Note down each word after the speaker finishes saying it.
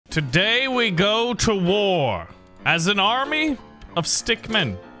Today we go to war as an army of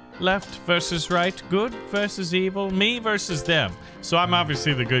stickmen. Left versus right, good versus evil, me versus them. So I'm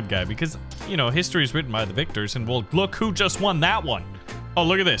obviously the good guy because, you know, history is written by the victors, and well, look who just won that one. Oh,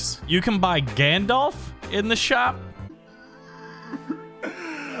 look at this. You can buy Gandalf in the shop.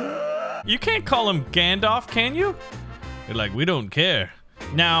 You can't call him Gandalf, can you? They're like, we don't care.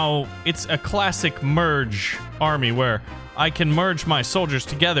 Now, it's a classic merge army where I can merge my soldiers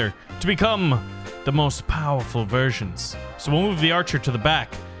together to become the most powerful versions. So we'll move the archer to the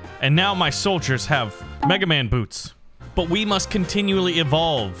back. And now my soldiers have Mega Man boots. But we must continually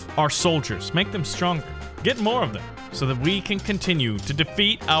evolve our soldiers, make them stronger, get more of them, so that we can continue to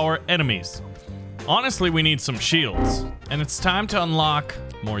defeat our enemies. Honestly, we need some shields, and it's time to unlock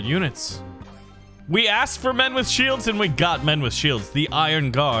more units. We asked for men with shields, and we got men with shields. The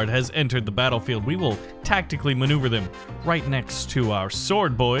Iron Guard has entered the battlefield. We will tactically maneuver them right next to our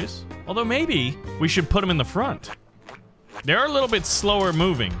sword boys. Although maybe we should put them in the front. They're a little bit slower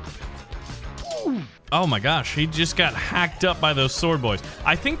moving. Oh my gosh, he just got hacked up by those sword boys.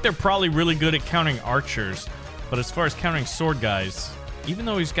 I think they're probably really good at countering archers, but as far as countering sword guys, even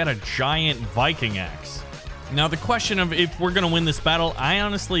though he's got a giant Viking axe. Now the question of if we're gonna win this battle, I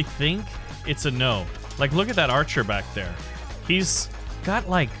honestly think it's a no. Like, look at that archer back there. He's got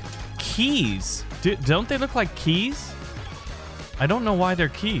like keys. Don't they look like keys? I don't know why they're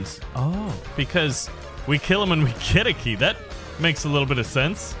keys. Oh, because we kill him and we get a key. That makes a little bit of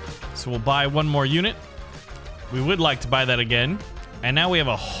sense. So we'll buy one more unit. We would like to buy that again. And now we have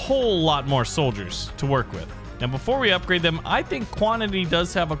a whole lot more soldiers to work with. Now before we upgrade them, I think quantity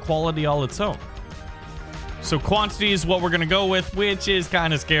does have a quality all its own. So quantity is what we're gonna go with, which is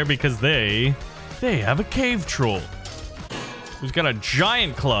kind of scary because they have a cave troll who's got a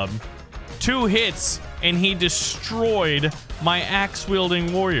giant club, 2 hits, and he destroyed my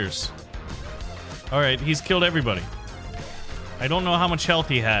axe-wielding warriors. All right, he's killed everybody. I don't know how much health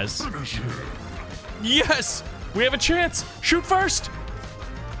he has. Yes! We have a chance! Shoot first!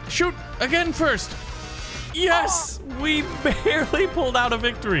 Shoot again first! Yes! We barely pulled out a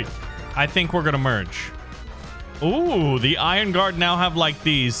victory. I think we're gonna merge. Ooh, the Iron Guard now have like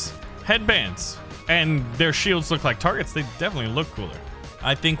these headbands. And their shields look like targets. They definitely look cooler.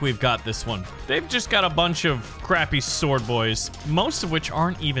 I think we've got this one. They've just got a bunch of crappy sword boys, most of which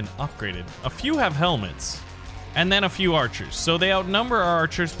aren't even upgraded. A few have helmets, and then a few archers. So they outnumber our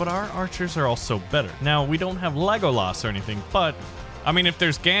archers, but our archers are also better. Now, we don't have Legolas or anything, but, I mean, if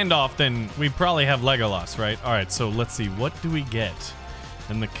there's Gandalf, then we probably have Legolas, right? All right, so let's see. What do we get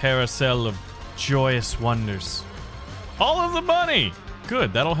in the carousel of joyous wonders? All of the money!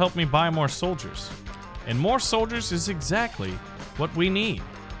 Good, that'll help me buy more soldiers. And more soldiers is exactly what we need.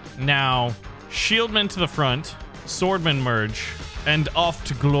 Now, shieldmen to the front, swordmen merge, and off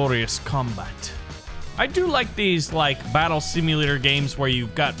to glorious combat. I do like these like battle simulator games where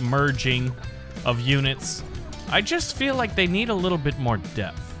you've got merging of units. I just feel like they need a little bit more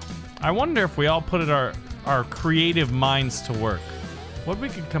depth. I wonder if we all put our creative minds to work, what we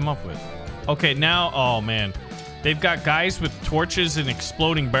could come up with. Okay, now, oh man. They've got guys with torches and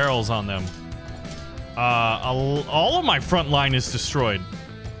exploding barrels on them. All of my front line is destroyed.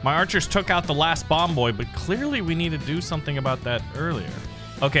 My archers took out the last bomb boy, but clearly we need to do something about that earlier.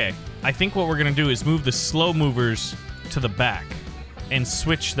 Okay, I think what we're gonna do is move the slow movers to the back and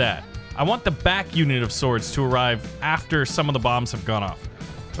switch that. I want the back unit of swords to arrive after some of the bombs have gone off.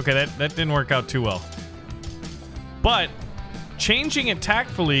 Okay, that didn't work out too well. But changing it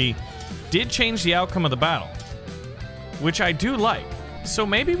tactfully did change the outcome of the battle, which I do like. So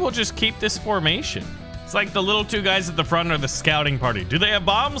maybe we'll just keep this formation. It's like the little 2 guys at the front are the scouting party. Do they have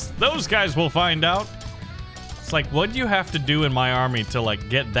bombs? Those guys will find out. It's like, what do you have to do in my army to like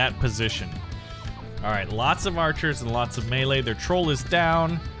get that position? All right, lots of archers and lots of melee. Their troll is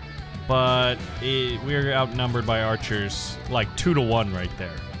down, but we're outnumbered by archers like 2 to 1 right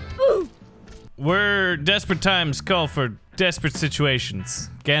there. Woo! We're desperate times call for desperate situations.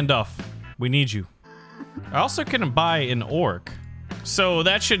 Gandalf, we need you. I also can buy an orc, so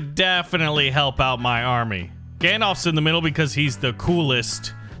that should definitely help out my army. Gandalf's in the middle because he's the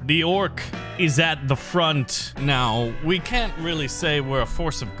coolest. The orc is at the front. Now, we can't really say we're a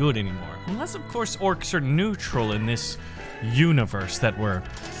force of good anymore, unless of course orcs are neutral in this universe that we're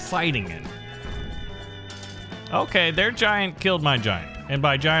fighting in. Okay, their giant killed my giant, and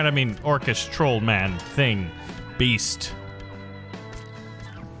by giant I mean orcish troll man thing beast.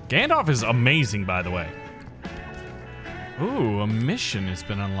 Gandalf is amazing, by the way. Ooh, a mission has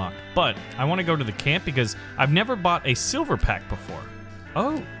been unlocked. But I want to go to the camp because I've never bought a silver pack before.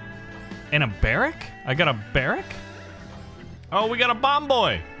 Oh, and a barrack? I got a barrack? Oh, we got a bomb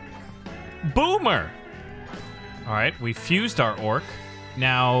boy. Boomer. All right, we fused our orc.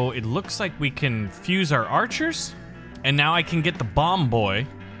 Now it looks like we can fuse our archers. And now I can get the bomb boy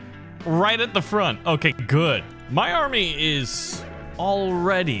right at the front. Okay, good. My army is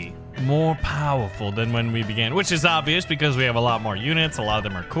already more powerful than when we began, which is obvious because we have a lot more units. A lot of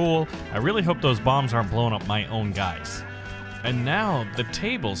them are cool. I really hope those bombs aren't blowing up my own guys. And now the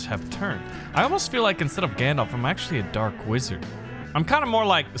tables have turned. I almost feel like instead of Gandalf, I'm actually a dark wizard. I'm kind of more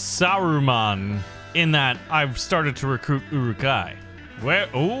like Saruman in that I've started to recruit Uruk-hai. Where?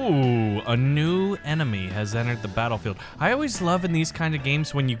 Ooh, a new enemy has entered the battlefield. I always love in these kind of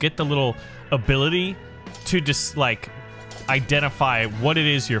games when you get the little ability to just like identify what it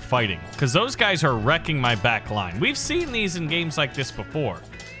is you're fighting, because those guys are wrecking my back line. We've seen these in games like this before.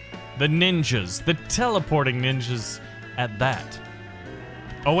 The ninjas, the teleporting ninjas at that.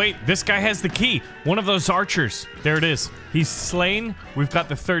 Oh wait, this guy has the key. One of those archers. There it is. He's slain. We've got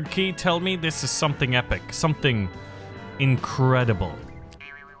the third key. Tell me this is something epic, something incredible.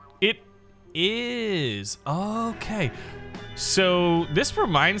 It is. Okay. So this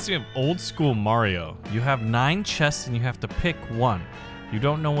reminds me of old school Mario. You have 9 chests and you have to pick one. You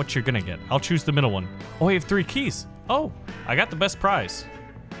don't know what you're gonna get. I'll choose the middle one. Oh, I have 3 keys. Oh, I got the best prize.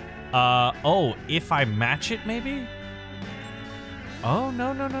 Oh, if I match it maybe? Oh,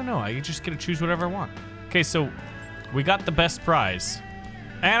 no. I just get to choose whatever I want. Okay, so we got the best prize.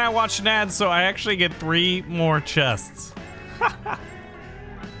 And I watched an ad, so I actually get 3 more chests.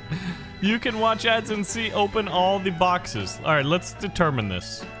 You can watch ads and open all the boxes. All right, let's determine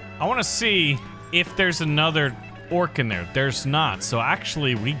this. I want to see if there's another orc in there. There's not, so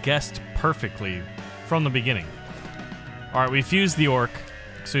actually we guessed perfectly from the beginning. All right, we fused the orc,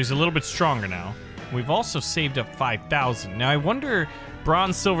 so he's a little bit stronger now. We've also saved up 5,000. Now I wonder,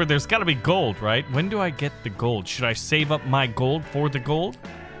 bronze, silver, there's got to be gold, right? When do I get the gold? Should I save up my gold for the gold?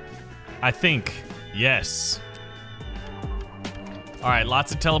 I think yes. All right,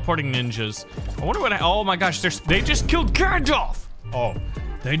 lots of teleporting ninjas. I wonder what, oh my gosh, they just killed Gandalf. Oh,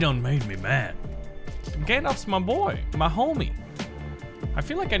 they done made me mad. Gandalf's my boy, my homie. I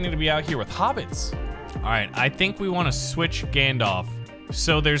feel like I need to be out here with hobbits. All right, I think we want to switch Gandalf.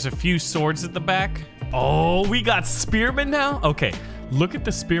 So there's a few swords at the back. Oh, we got spearmen now? Okay, look at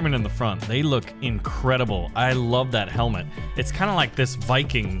the spearmen in the front. They look incredible. I love that helmet. It's kind of like this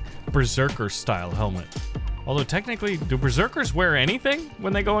Viking berserker style helmet. Although technically, do berserkers wear anything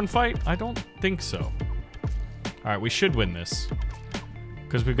when they go and fight? I don't think so. All right, we should win this.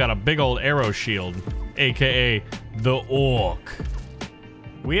 Because we've got a big old arrow shield, AKA the orc.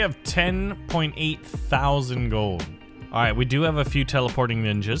 We have 10.8 thousand gold. All right, we do have a few teleporting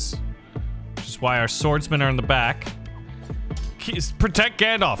ninjas, which is why our swordsmen are in the back. Protect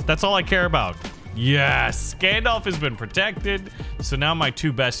Gandalf. That's all I care about. Yes, Gandalf has been protected. So now my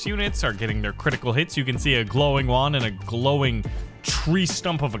 2 best units are getting their critical hits. You can see a glowing wand and a glowing tree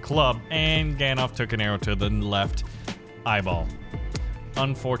stump of a club. And Gandalf took an arrow to the left eyeball.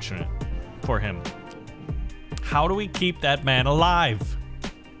 Unfortunate for him. How do we keep that man alive?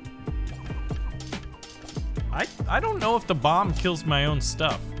 I don't know if the bomb kills my own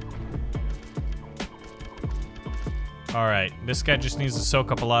stuff. All right, this guy just needs to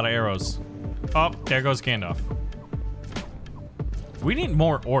soak up a lot of arrows. Oh, there goes Gandalf. We need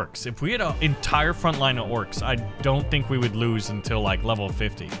more orcs. If we had an entire front line of orcs, I don't think we would lose until like level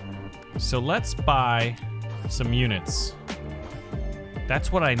 50. So let's buy some units.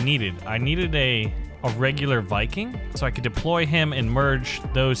 That's what I needed. I needed a regular Viking, so I could deploy him and merge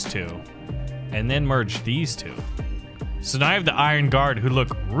those 2. And then merge these 2. So now I have the Iron Guard who look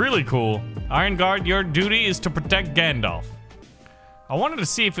really cool. Iron Guard, your duty is to protect Gandalf. I wanted to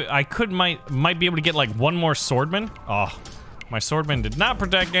see if I might be able to get like 1 more swordman. Oh, my swordman did not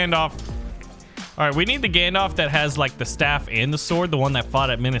protect Gandalf. All right, we need the Gandalf that has like the staff and the sword, the one that fought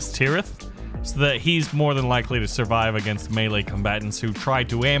at Minas Tirith, so that he's more than likely to survive against melee combatants who try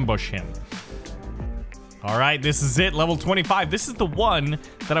to ambush him. All right, this is it, level 25. This is the one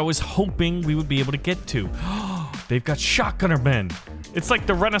that I was hoping we would be able to get to. They've got shotgunner men. It's like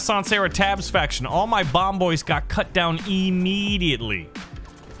the Renaissance era Tabs faction. All my bomb boys got cut down immediately.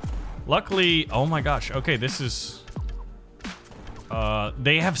 Luckily, oh my gosh. Okay, this is...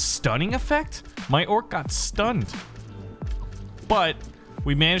 they have stunning effect? My orc got stunned. But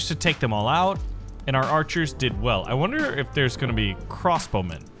we managed to take them all out, and our archers did well. I wonder if there's gonna be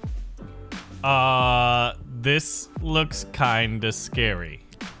crossbowmen. This looks kinda scary.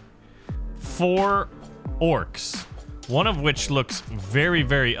 4 orcs, one of which looks very,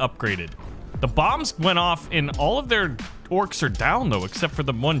 very upgraded. The bombs went off and all of their orcs are down though, except for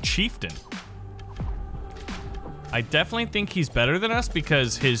the one chieftain. I definitely think he's better than us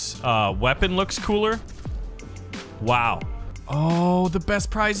because his weapon looks cooler. Wow. Oh, the best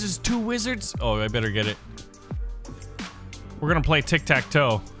prize is 2 wizards. Oh, I better get it. We're gonna play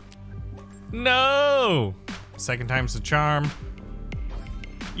tic-tac-toe. No! Second time's the charm.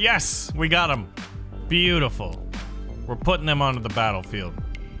 Yes, we got him. Beautiful. We're putting them onto the battlefield.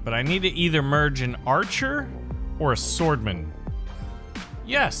 But I need to either merge an archer or a swordman.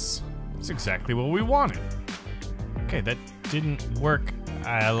 Yes, that's exactly what we wanted. Okay, that didn't work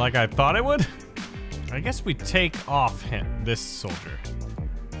like I thought it would. I guess we take off this soldier.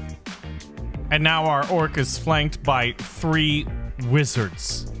 And now our orc is flanked by 3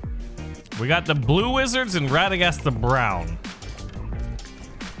 wizards. We got the blue wizards and Radagast the brown.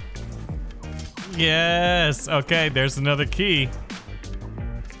 Yes, okay, there's another key.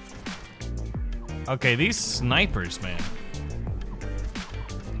 Okay, these snipers, man.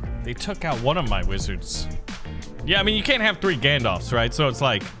 They took out one of my wizards. Yeah, I mean, you can't have 3 Gandalfs, right? So it's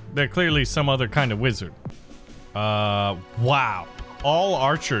like, they're clearly some other kind of wizard. Wow. All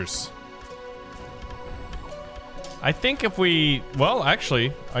archers. I think if we... Well,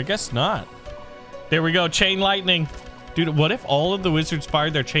 actually, I guess not. There we go, chain lightning. Dude, what if all of the wizards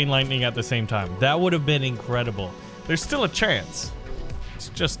fired their chain lightning at the same time? That would have been incredible. There's still a chance. It's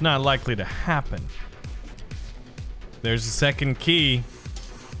just not likely to happen. There's the second key.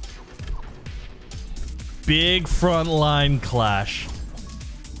 Big frontline clash.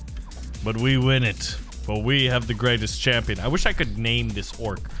 But we win it. For we have the greatest champion. I wish I could name this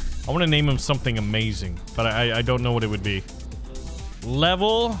orc. I want to name him something amazing. But I don't know what it would be.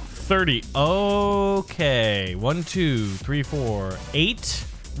 Level 30. Okay. 1, 2, 3, 4, 8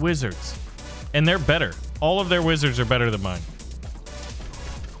 wizards. And they're better. All of their wizards are better than mine.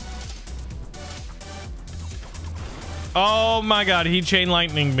 Oh my god, he chain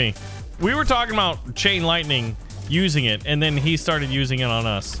lightninged me. We were talking about chain lightning, using it, and then he started using it on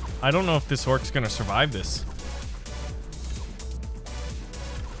us. I don't know if this orc's gonna survive this.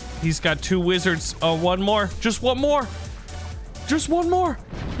 He's got 2 wizards. Oh, 1 more. Just 1 more. Just 1 more.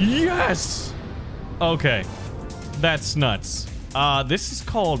 Yes! Okay. That's nuts. This is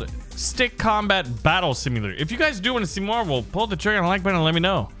called Stick Combat Battle Simulator. If you guys do want to see more, well, pull the trigger on the like button and let me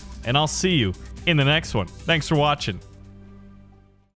know. And I'll see you in the next one. Thanks for watching.